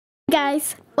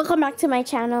Guys, welcome back to my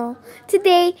channel.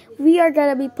 Today we are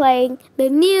gonna be playing the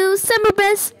new Summer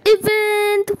Best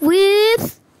event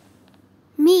with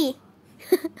me.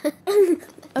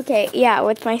 Okay, yeah,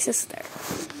 with my sister.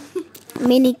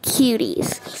 Mini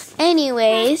Cuties.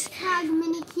 Anyways, Hashtag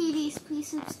Mini Cuties, please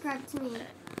subscribe to me.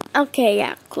 okay,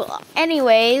 yeah, cool.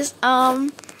 Anyways,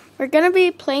 we're gonna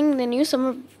be playing the new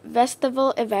Summer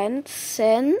Festival event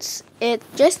since it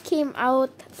just came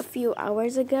out a few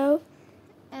hours ago.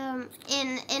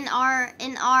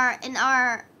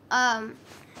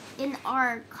 In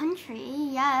our country,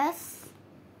 yes.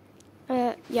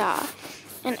 Yeah.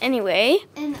 And anyway,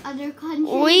 In other countries,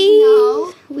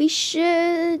 no. we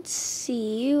should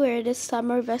see where the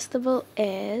Summer Festival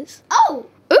is. Oh,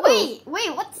 Ooh. wait,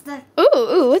 what's the?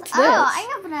 Ooh, what's this? Oh, I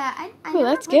never. I Ooh, never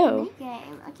let's played go. the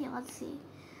game. Okay, let's see.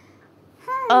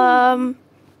 What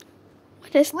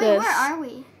is Wait, this? where are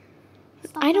we?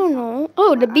 Stop I don't know.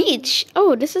 Oh, the Where are beach.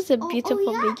 Oh, this is a beautiful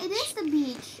oh, yeah, beach. it is the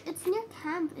beach. It's near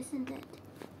camp, isn't it?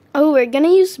 Oh, we're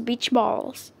gonna use beach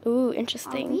balls. Ooh, Are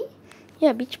interesting. we?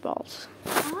 Yeah, beach balls.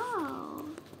 Oh,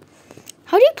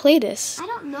 How do you play this? I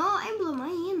don't know. I blew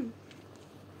mine.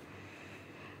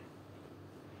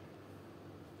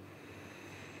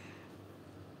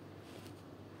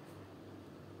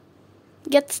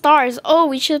 Get stars. Oh,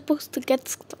 we should supposed to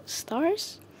get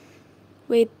stars?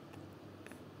 Wait.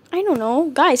 I don't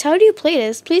know. Guys, how do you play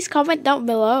this? Please comment down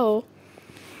below.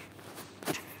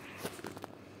 Oh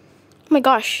my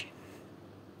gosh.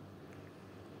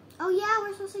 Oh yeah,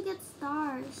 we're supposed to get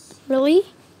stars. Really?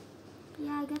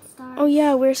 Yeah, get stars. Oh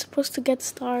yeah, we're supposed to get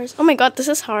stars. Oh my god, this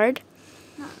is hard.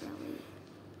 Not really.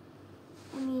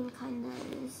 I mean, kinda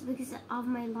is because of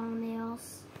my long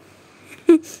nails.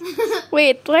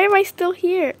 Wait, why am I still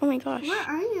here? Oh my gosh. Where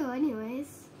are you,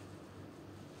 anyways?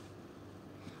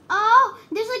 Oh,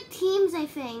 there's like teams, I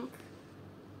think.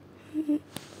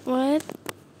 What?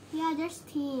 Yeah, there's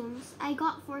teams. I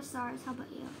got 4 stars. How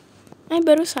about you? Ay,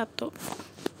 baru satu.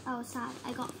 Oh, sad.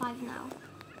 I got 5 now.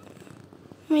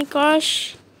 Oh my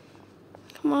gosh.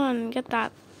 Come on, get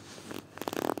that.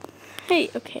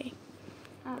 Hey, okay.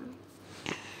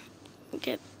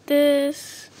 Get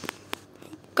this.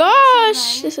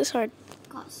 Gosh, this is hard.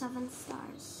 Got 7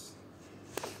 stars.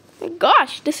 Oh my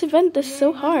gosh, this event is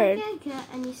so I hard. can't get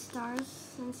any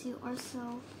stars since you are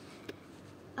so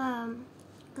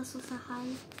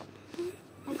kasusahan.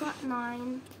 I got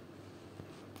 9.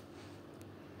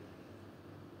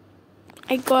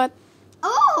 I got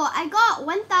Oh, I got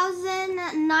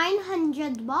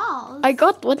 1,900 balls.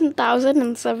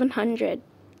 1,700.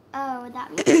 Oh,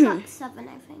 that means I got 7,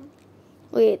 I think.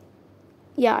 Wait.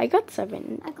 Yeah, I got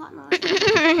 7. I got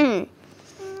 9.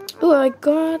 Oh, I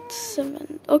got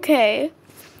 7. Okay.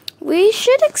 We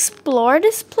should explore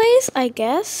this place, I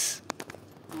guess.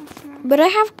 Okay. But I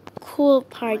have pool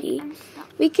party. I'm stuck.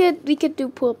 We could do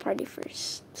pool party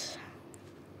first.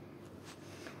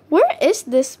 Where is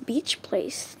this beach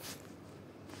place?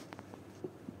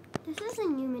 This is a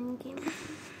new mini game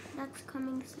that's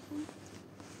coming soon.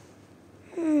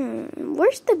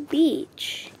 Where's the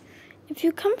beach? If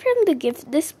you come from the gift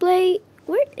display,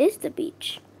 where is the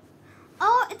beach?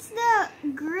 Oh, it's the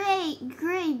gray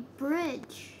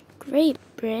bridge. Great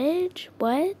Bridge?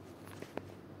 What?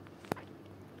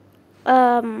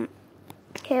 Okay,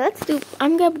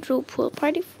 I'm gonna do pool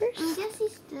party I first. guess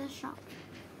he's the shop.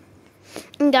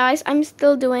 And guys, I'm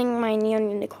still doing my neon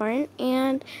unicorn,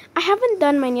 and I haven't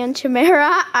done my neon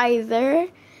chimera either.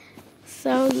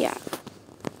 So yeah,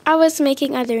 I was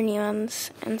making other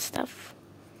neons and stuff.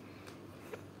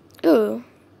 Ooh,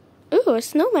 a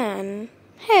snowman.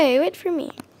 Hey, wait for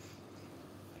me.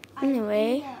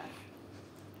 Anyway,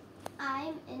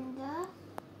 I'm in the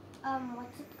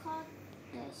what's it called?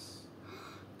 This.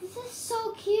 This is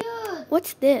so cute.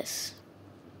 what's this?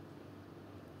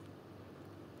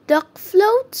 Duck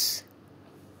floats?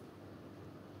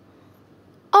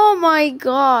 Oh my I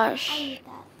gosh. need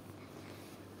that.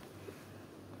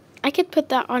 I could put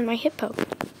that on my hippo.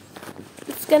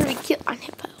 It's gonna be cute on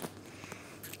hippo.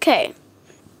 Okay.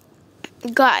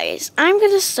 Guys, I'm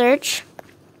gonna search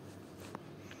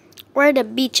where the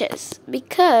beach is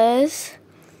because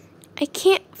I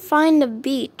can't find the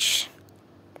beach.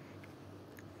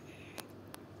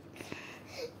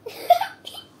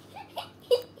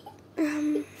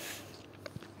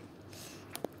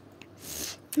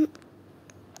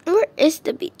 Where is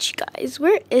the beach, guys?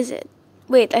 Where is it?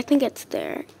 Wait, I think it's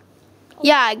there.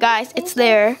 Yeah, guys, it's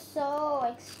there. So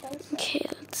expensive. Okay,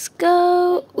 let's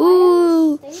go.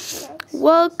 Ooh,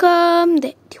 welcome.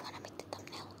 Do you want to make the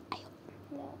thumbnail?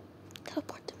 No.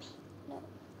 Teleport to me. No.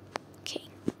 Okay.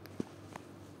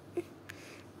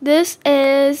 This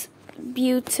is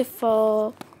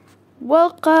beautiful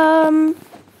Welcome.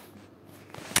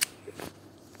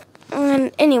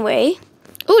 And anyway,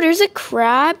 oh, there's a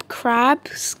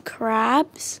crabs.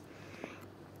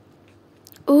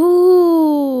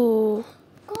 Ooh.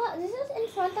 God, this is in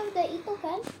front of the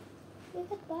Itoken. You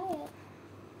could buy it.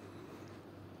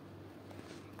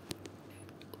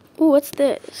 Ooh, what's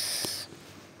this?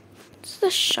 It's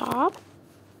the shop.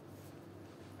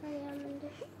 I am in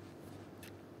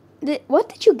the What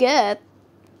did you get?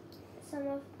 some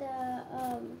of the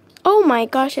Oh my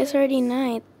gosh, it's already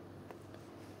night.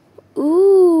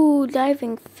 Ooh,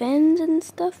 diving fins and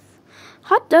stuff.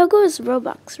 Hot Doggo is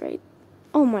Robux, right?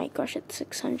 Oh my gosh, it's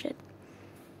 600.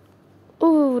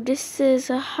 Ooh, this is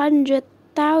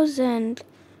 100,000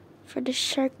 for the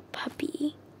shark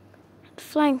puppy.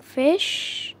 Flying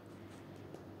fish.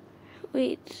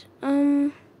 Wait,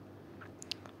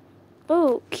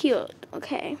 oh, cute.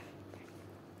 Okay.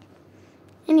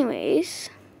 Anyways,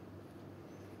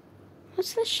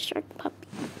 what's the shark puppy?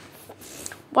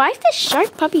 Why is the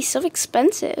shark puppy so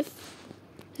expensive?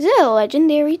 Is it a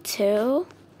legendary too?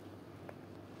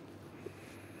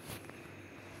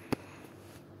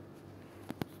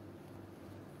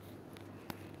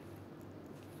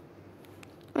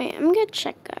 Wait, I'm gonna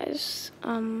check, guys.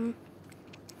 I'm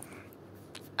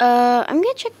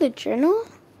gonna check the journal.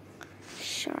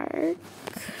 Shark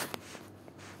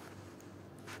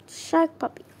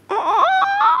puppy.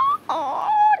 Oh,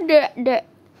 the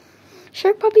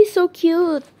shark puppy is so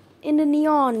cute in the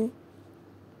neon.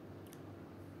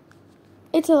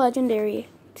 It's a legendary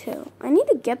too. I need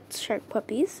to get shark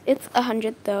puppies. It's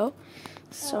 100 though.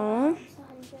 So,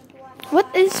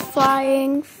 what is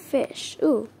flying fish?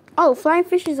 Ooh. Oh, flying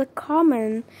fish is a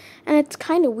common, and it's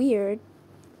kind of weird.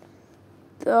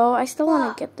 Though I still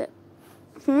want to get it.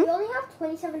 You only have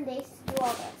 27 days to do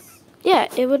all this. Yeah,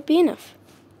 it would be enough.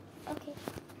 Okay.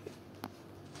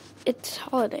 It's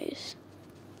holidays.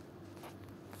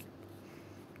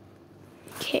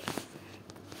 Okay.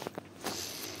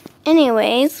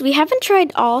 Anyways, we haven't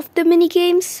tried all of the mini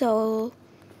games, so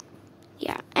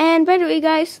yeah. And by the way,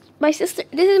 guys, this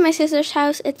is my sister's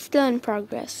house. It's still in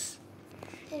progress.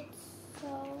 It's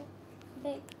so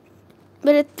big.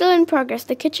 But it's still in progress.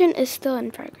 The kitchen is still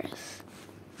in progress.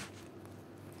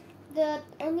 The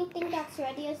only thing that's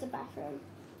ready is the bathroom.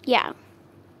 Yeah.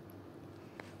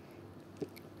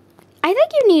 I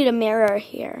think you need a mirror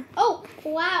here. Oh,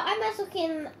 wow. I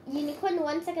masukin unicorn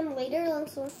 1 second later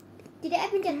langsung. Tidak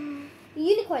even dyan.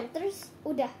 Unicorn. Terus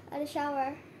udah ada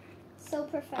shower. So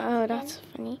perfect. Oh, that's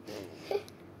funny.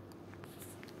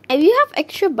 If you have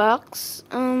extra bucks,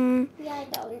 Yeah, I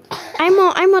don't.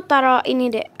 I mau taro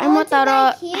ini deh. I mau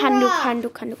taro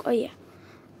handuk. Oh iya.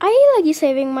 I lagi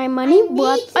saving my money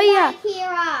buat. Oh iya.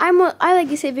 I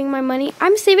lagi saving my money.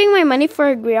 I'm saving my money for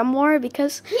a Grimoire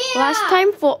because last time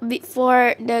for the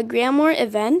Grimoire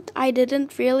event, I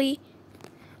didn't really.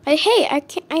 I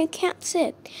can't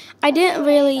sit. I didn't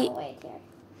really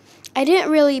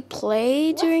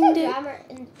play during the.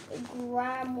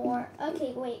 Grimoire?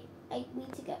 Okay, wait. I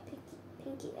need to get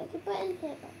Pinky. Okay, put in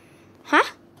hip hop. Huh?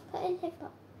 Put in hip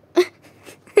hop.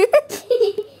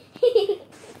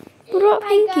 Bro,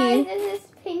 Hi guys, Pinky. this is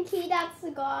Pinky that's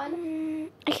gone.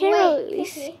 I can't really.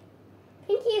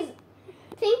 Pinky,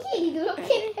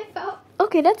 didudukin hip hop.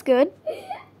 Okay, that's good.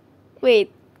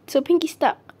 Wait, so Pinky's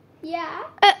stuck. Yeah.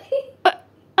 Look!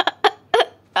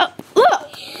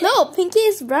 No, Pinky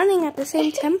is running at the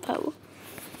same tempo.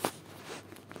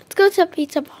 Let's go to a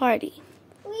pizza party.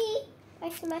 I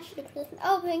smashed the person.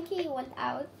 Oh, Pinky went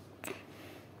out.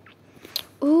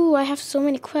 Ooh, I have so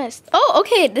many quests. Oh,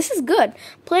 okay, this is good.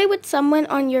 Play with someone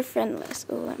on your friend list.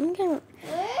 Ooh, I'm gonna...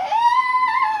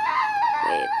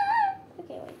 Wait.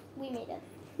 Okay, wait. We made it.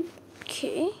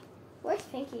 Okay. Where's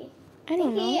Pinky? I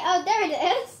don't Pinky, know. oh, there it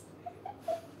is.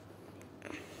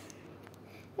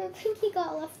 Pinky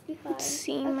got left behind. Let's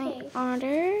see okay. my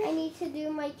order. I need to do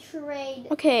my trade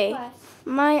Okay. quest.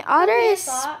 My order here, is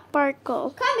Thought. Sparkle.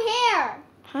 Come here!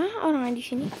 Huh? Oh no, di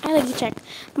sini. I lagi check.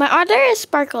 My order is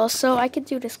Sparkle, so I could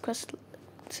do this quest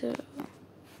too.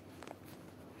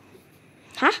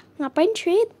 Hah? Ngapain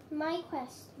trade? My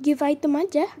quest. Give item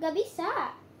aja. Gak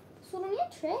bisa. Suruhnya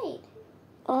trade.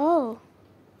 Oh.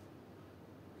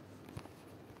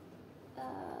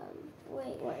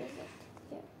 Wait, where is it?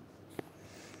 Here.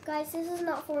 Guys, this is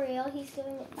not for real. He's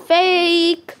giving it back.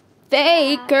 Fake!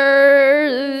 Fakers!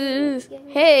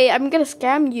 Hey, I'm gonna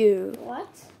scam you. What?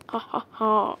 Ha ha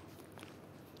ha.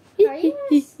 Are you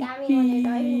gonna scam me when you're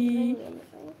not even giving me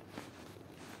anything?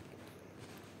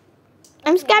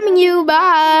 I'm scamming you.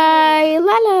 Bye.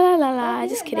 La la la la la. Oh,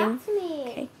 give Just it kidding. back to me.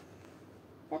 Okay.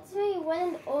 That's my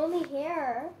one and only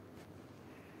hair.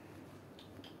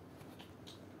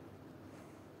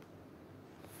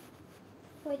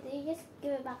 Wait, did you just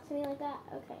give it back to me like that?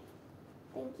 Okay.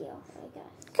 Thank you, I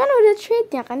guess. Kan udah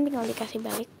trade nya kan, tinggal dikasih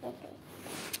balik. Okay.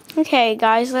 Okay,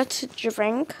 guys, let's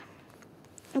drink.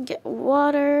 Get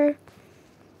water.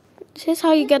 This is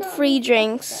how you get free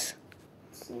drinks.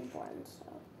 It's newborn, so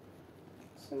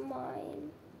it's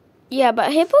mine. Yeah,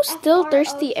 but Hippo's still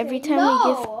thirsty every time we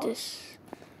give No. this.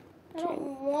 I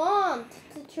don't want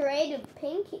to trade with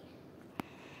Pinky.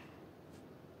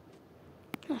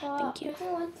 Oh, thank you.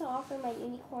 I want to offer my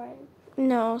unicorn.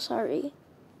 No, sorry.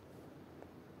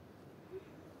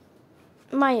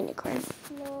 My unicorn.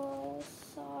 No,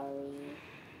 sorry.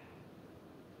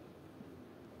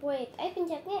 Wait, I've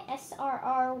been checking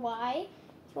SRRY.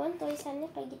 Cuman tulisannya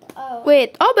kayak gitu. Oh.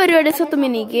 Wait, oh baru ada satu satu,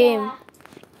 mini game. ya.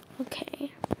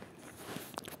 Okay.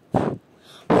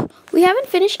 We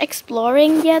haven't finished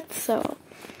exploring yet, so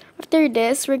after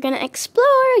this we're gonna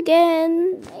explore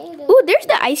again. Ooh,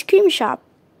 there's the ice cream shop.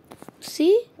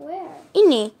 See? Where?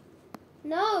 Ini.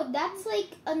 No, that's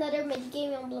like another mini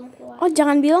game yang belum keluar. Oh,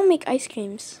 jangan bilang make ice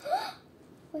creams.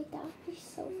 Wait, that would be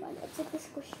so fun. It's like a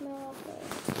Squishmallow thing.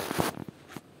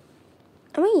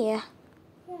 Oh yeah.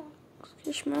 Yeah.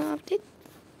 Squishmallow update.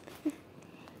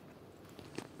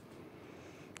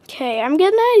 Okay, I'm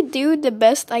gonna do the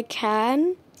best I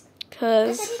can.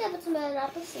 Cause Tadi dapat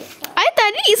 900 sih. ay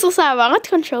tadi susah banget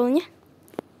controlnya.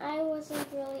 I wasn't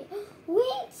really.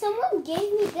 Wait, someone gave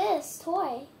me this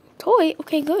toy. Toy?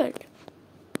 Okay, good.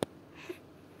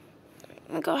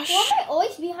 Oh my gosh. Why am I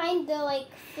always behind the like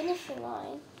finishing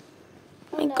line?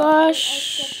 Oh, My no, gosh.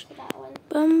 I skipped that one.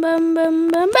 Bum bum bum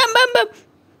bum bum bum bum.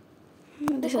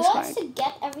 This The is goal hard. is to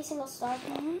get every single star.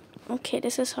 Okay,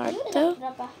 this is hard Ini udah though.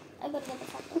 dapat berapa? I baru dapat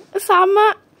satu.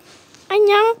 Sama. Ay,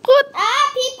 nyangkut. Ah,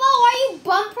 people, why are you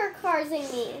bumper carsing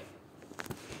me?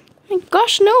 My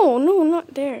gosh, no,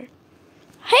 not there.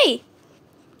 Hey,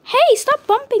 stop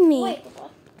bumping me. Wait,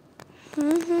 what?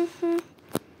 Oh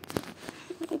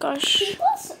my gosh.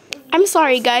 People's I'm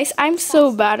sorry, guys. I'm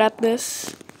so bad at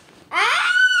this.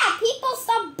 Ah! People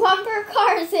stop bumper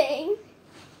carsing.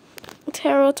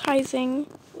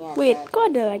 Terrorizing. Yeah, Wait,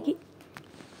 kok ada lagi?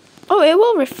 Oh, it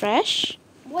will refresh?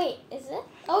 Wait, is it?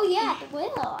 Oh yeah, it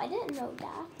will. I didn't know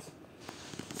that.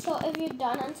 So if you're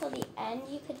done until the end,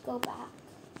 you could go back.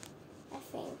 I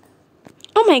think.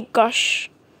 Oh my gosh.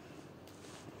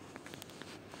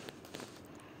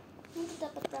 Ini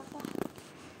dapat berapa?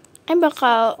 Ay,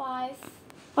 bakal...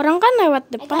 5. Orang kan lewat I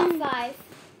got depan.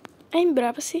 5. Ay,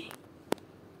 berapa sih?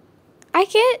 Ay,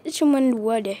 kayak cuma 2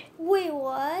 deh. Wait,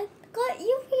 what? Kok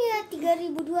you punya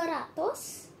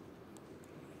 3.200?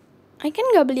 Ay kan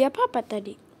nggak beli apa-apa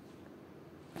tadi.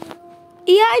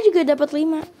 Iya, I juga dapat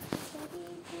 5.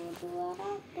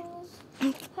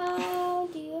 3.200. How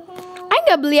do you have? Ay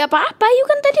nggak beli apa-apa, you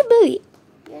kan tadi beli.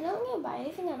 You're not gonna buy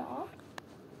anything at all?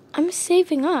 I'm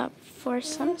saving up for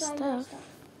some You're gonna buy more stuff.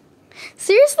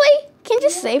 Seriously? Can you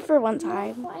just Yeah. save for one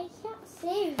time? No, I can't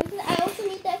save because I also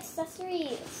need the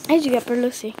accessories. I juga perlu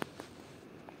sih.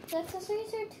 The accessories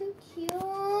are too cute.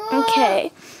 Okay.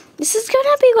 This is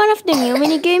gonna be one of the new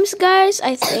mini games, guys,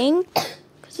 I think.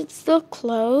 Because it's still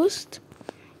closed.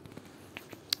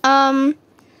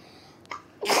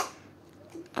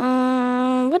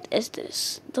 What is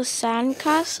this? The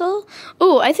sandcastle?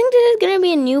 Oh, I think this is gonna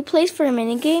be a new place for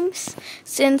mini games,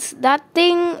 since that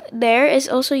thing there is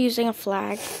also using a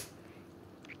flag.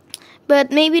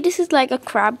 But maybe this is like a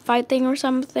crab fighting or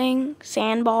something.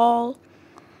 Sandball.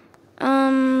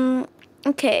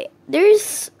 Okay.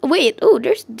 There's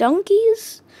there's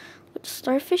donkeys with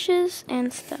starfishes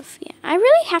and stuff. Yeah, I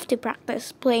really have to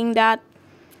practice playing that.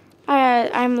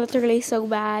 I'm literally so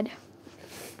bad.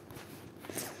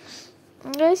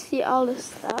 I'm gonna see all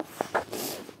this stuff.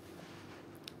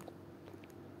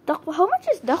 How much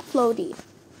is duck floaty?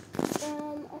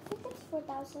 I think it's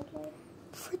 4,000.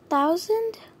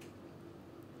 4,000?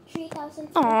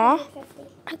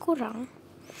 3,750. Ay, kurang.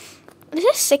 This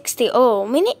is 60. Oh,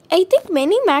 I think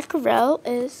mini mackerel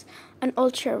is an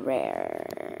ultra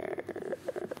rare.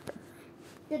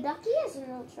 The ducky is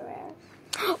an ultra rare.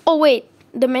 Oh wait,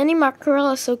 the mini mackerel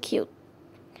is so cute.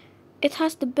 It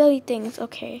has the belly things.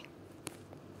 Okay.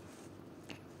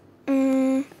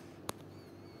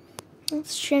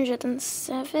 Let's change it in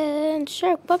 7.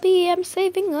 Shark puppy, I'm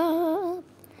saving up.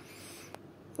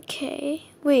 Okay.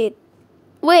 Wait.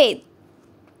 What?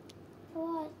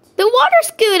 The water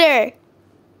scooter.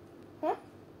 Huh?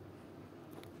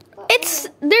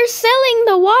 They're selling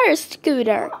the water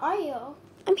scooter. Where are you?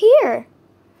 I'm here.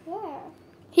 Where?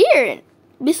 Here,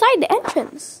 beside the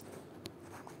entrance.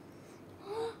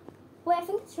 Wait, I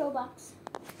think it's Robux.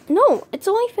 No, it's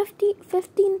only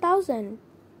 15,000.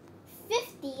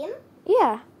 15?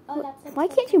 Yeah. Oh, that's Why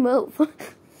can't you move?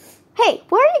 Hey,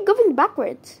 where are you going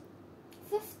backwards?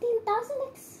 15,000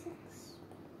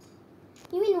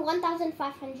 You mean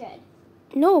 1,500?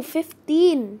 No,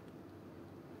 15.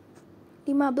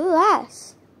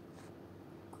 15.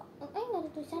 Ay,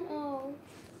 natutusan. Oh.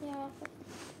 Yeah.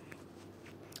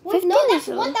 15 no, that's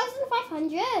is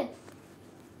 1,500.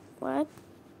 What?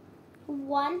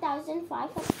 1,500.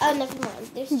 Oh, never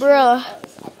mind. There's two Bruh. of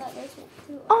those. I thought there's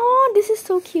two. Oh, this is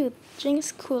so cute.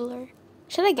 Jinx cooler.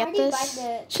 Should I get Already buy this?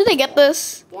 the- Should I get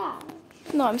this? Yeah.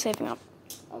 No, I'm saving up.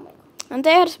 Oh my god. And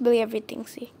I have to believe everything,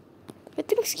 see.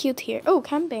 Everything's cute here. Oh,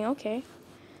 camping, okay.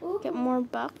 Ooh. Get more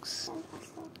bucks.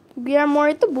 Fantastic. Biar more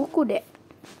itu buku deh.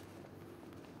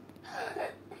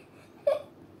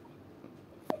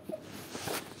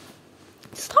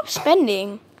 Stop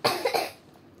spending.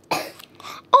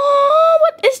 Oh,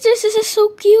 what is this? This is so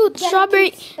cute. Yeah,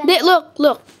 Strawberry. keep spending. Look.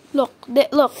 Look.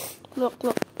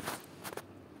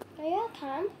 Are you at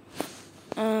camp?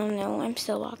 No, I'm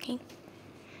still walking.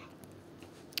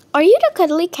 Are you the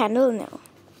cuddly candle? No.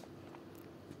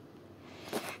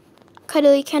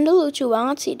 Cuddly candle lucu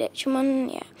banget sih deh. Cuman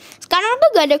ya. Sekarang tuh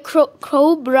gak ada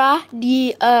Cobra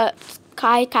di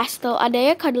Sky Castle.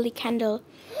 Ada ya cuddly candle,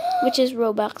 which is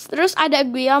Robux. Terus ada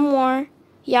Griamore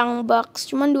yang bucks.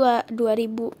 Cuman 2.000.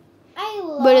 I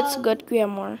love. But it's good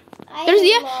Griamore. I Terus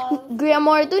dia love.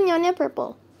 Griamore itu nyonya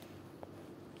purple.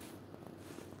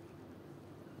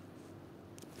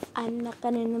 Anak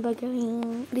kanina bagay.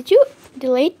 Did you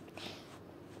delete?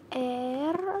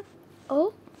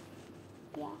 R-O?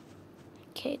 Yeah.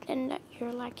 Okay, then that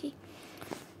you're lucky.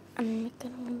 Anak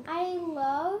kanina. I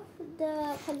love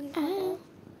the cuddly.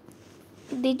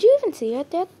 Did you even see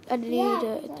it yet? Ada di Yeah,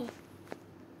 itu.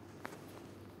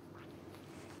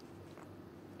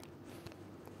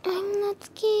 I'm not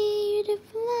scared of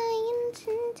lions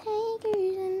and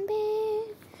tigers and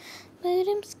bears, but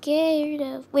I'm scared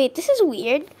of. Wait, this is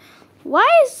weird. Why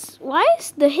is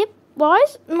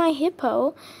my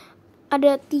hippo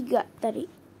ada 3 tadi?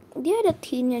 Dia ada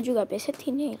T-nya juga, biasa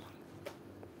T-nya hilang.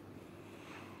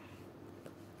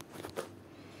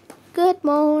 Good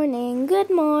morning,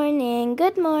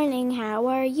 how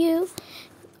are you?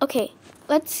 Okay,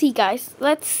 let's see guys.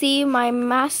 Let's see my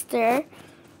master.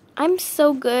 I'm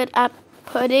so good at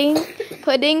putting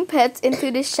pets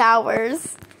into the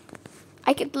showers.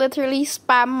 I could literally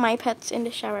spam my pets in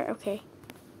the shower. Okay,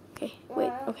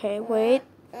 wait.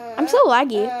 I'm so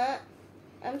laggy.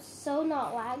 I'm so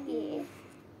not laggy.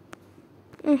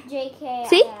 Mm. JK,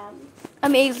 See? I am.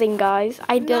 Amazing, guys.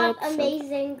 I did Not it. so-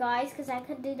 amazing, guys, because I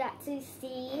could do that to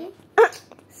C.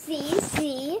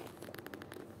 C.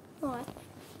 What?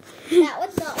 That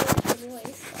would not work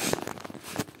anyways.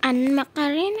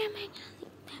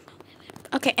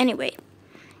 Okay, anyway.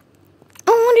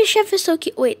 Oh, the chef is so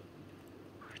cute. Wait.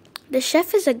 The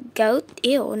chef is a goat?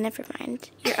 Ew, never mind.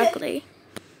 You're ugly.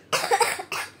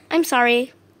 I'm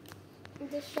sorry.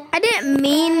 The chef. I didn't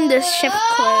mean the chef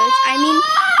clothes. I mean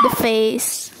the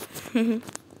face.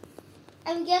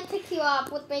 I'm gonna pick you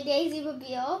up with my Daisy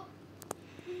Mobile.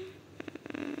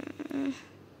 I'm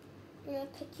gonna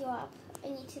pick you up. I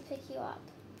need to pick you up.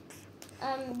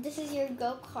 This is your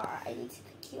go-kart. I need to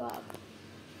pick you up.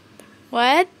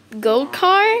 What?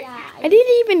 Go-kart? Yeah, I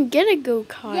didn't even get a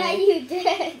go-kart. Yeah, you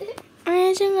did.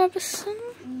 But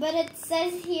But it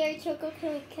says here Choco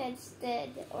Kids did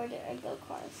order a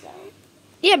go-kart, so.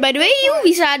 yeah, by the way, you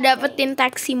bisa dapetin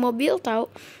taksi mobil tau.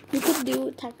 You could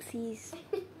do taxis.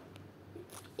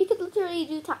 You could literally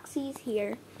do taxis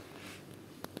here.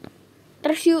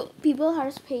 Terus people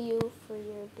harus pay you for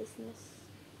your business.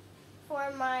 For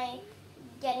my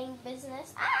getting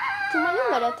business. Cuman you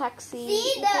nggak ada taksi.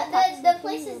 See, Itu taksi the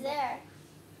place free. is there.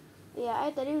 Yeah,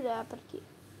 I tadi udah pergi.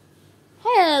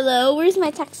 Hello, where's my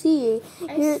taxi?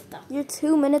 I'm stuck. You're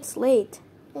 2 minutes late.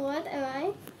 What am I?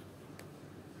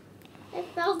 I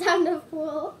fell down the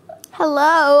pool.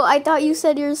 Hello, I thought you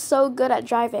said you're so good at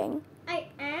driving. I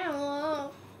am.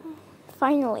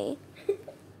 Finally.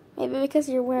 Maybe because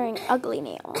you're wearing ugly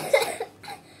nails.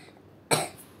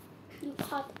 You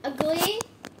hot ugly.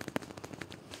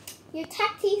 Your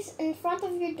taxi's in front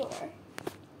of your door.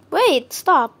 Wait,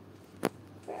 stop.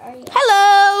 Where are you?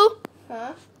 Hello!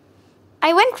 Huh?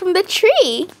 I went from the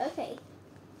tree. Okay.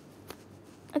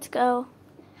 Let's go.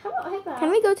 How about hippo?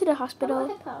 Can we go to the How about hospital?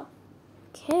 hippo?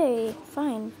 Okay,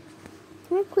 fine.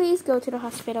 Can we please go to the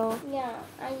hospital? Yeah,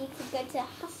 I need to go to the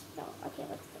hospital. Okay,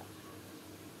 let's go.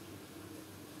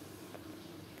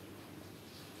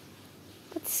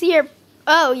 Let's see your...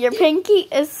 Oh, your pinky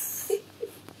is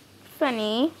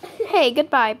funny. Hey,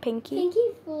 goodbye, pinky. Pinky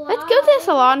fly. Let's go to the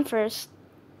salon first.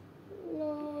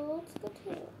 No, let's go to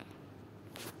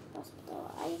the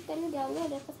hospital. I'm gonna go to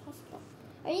the hospital.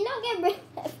 Are you not gonna bring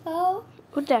that hoe?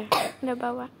 Udah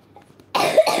bawa.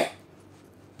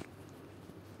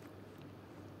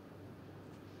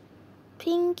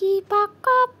 Pinky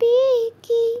Paka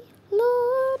Piki,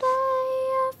 Lord,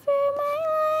 I offer my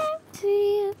life to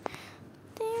you.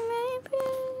 They may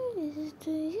praise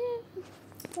to you.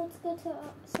 Let's go to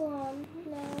salon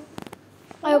now.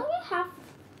 I- We only have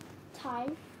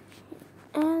time.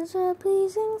 As a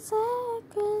pleasing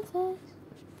sacrifice.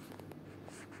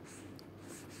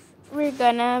 We're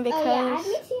gonna Oh yeah, add because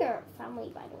me to your family,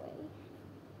 by the way.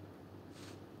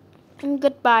 and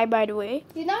goodbye, by the way.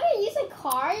 You're not gonna use a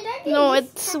card? No,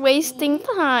 it's wasting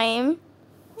time.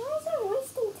 Why is that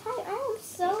wasting time? I am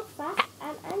so fast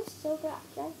and I'm so good at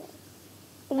driving.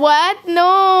 What?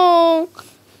 No,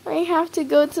 I have to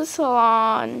go to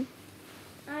salon.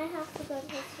 I have to go to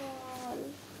the salon.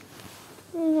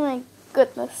 Oh my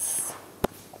goodness,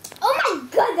 Oh my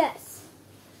goodness!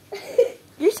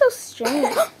 you're so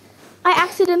strange. I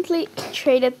accidentally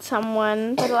traded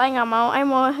someone, pero I nggak mau. I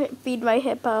mau feed my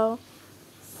hippo.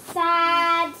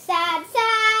 Sad, sad,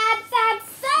 sad, sad,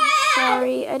 sad!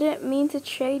 Sorry, I didn't mean to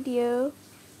trade you.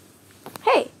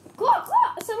 Hey, Go!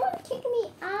 Someone kicked me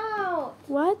out.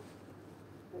 what?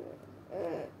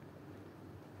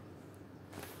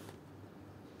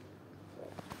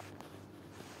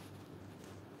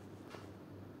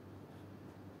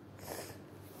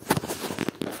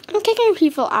 I'm kicking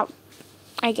people out,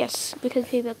 I guess, because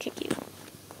people kick you.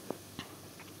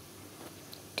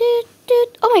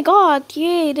 Oh my god,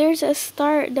 yay, there's a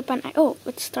star depan. Oh,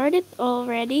 it started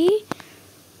already?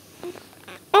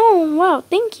 Oh, wow,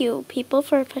 thank you, people,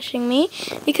 for pushing me.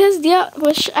 Because dia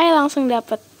push, ay langsung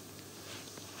dapat.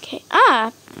 Okay,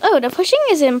 oh, the pushing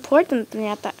is important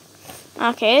ternyata.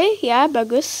 Okay, yeah,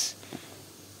 bagus.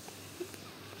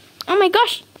 Oh my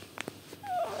gosh!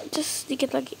 Just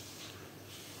dikit lagi.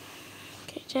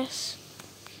 Okay, just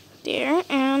there,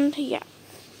 and yeah.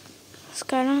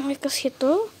 Sekarang ke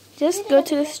situ. Just go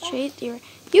to the straight. You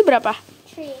berapa?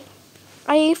 3.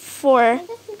 I 4. Why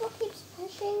do people keep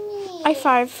pushing me? I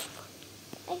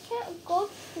 5. I can't go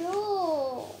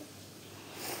through.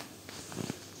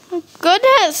 Oh,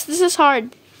 goodness, this is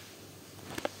hard.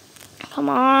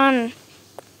 Come on.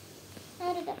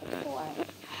 I did that before.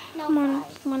 No, Come on,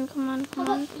 5. come on, come on, How come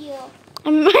on. about you?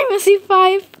 I'm missing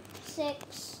 5.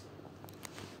 6.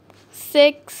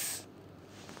 6.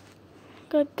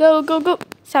 Go.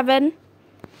 7.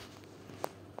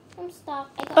 I'm stuck.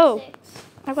 I got Oh. 6.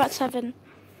 I got 7.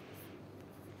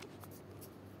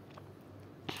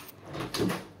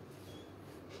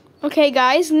 Okay,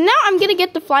 guys, now I'm gonna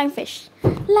get the flying fish.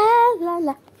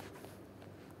 La.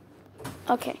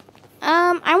 Okay.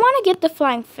 I want to get the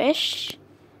flying fish.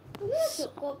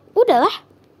 Udah lah.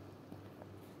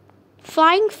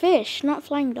 Flying fish, not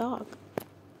flying dog.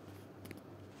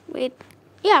 Wait.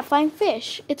 Yeah, flying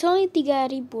fish. It's only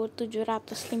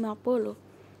 3.750.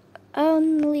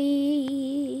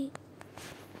 Only.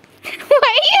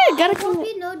 Why you gotta I hope come?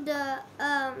 you know the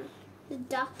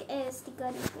duck is the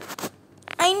good.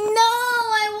 I know.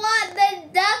 I want the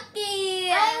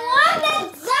ducky. I want the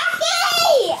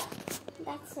ducky.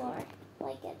 That's more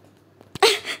like it.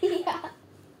 Yeah.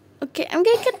 Okay, I'm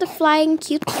gonna get the flying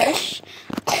cute fish.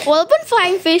 Walaupun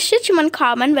flying fish cuman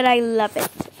common, but I love it.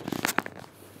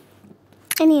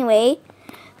 Anyway,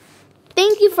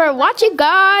 thank you for watching,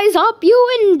 guys. Hope you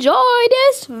enjoy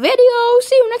this video.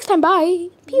 See you next time. Bye.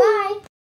 Bye.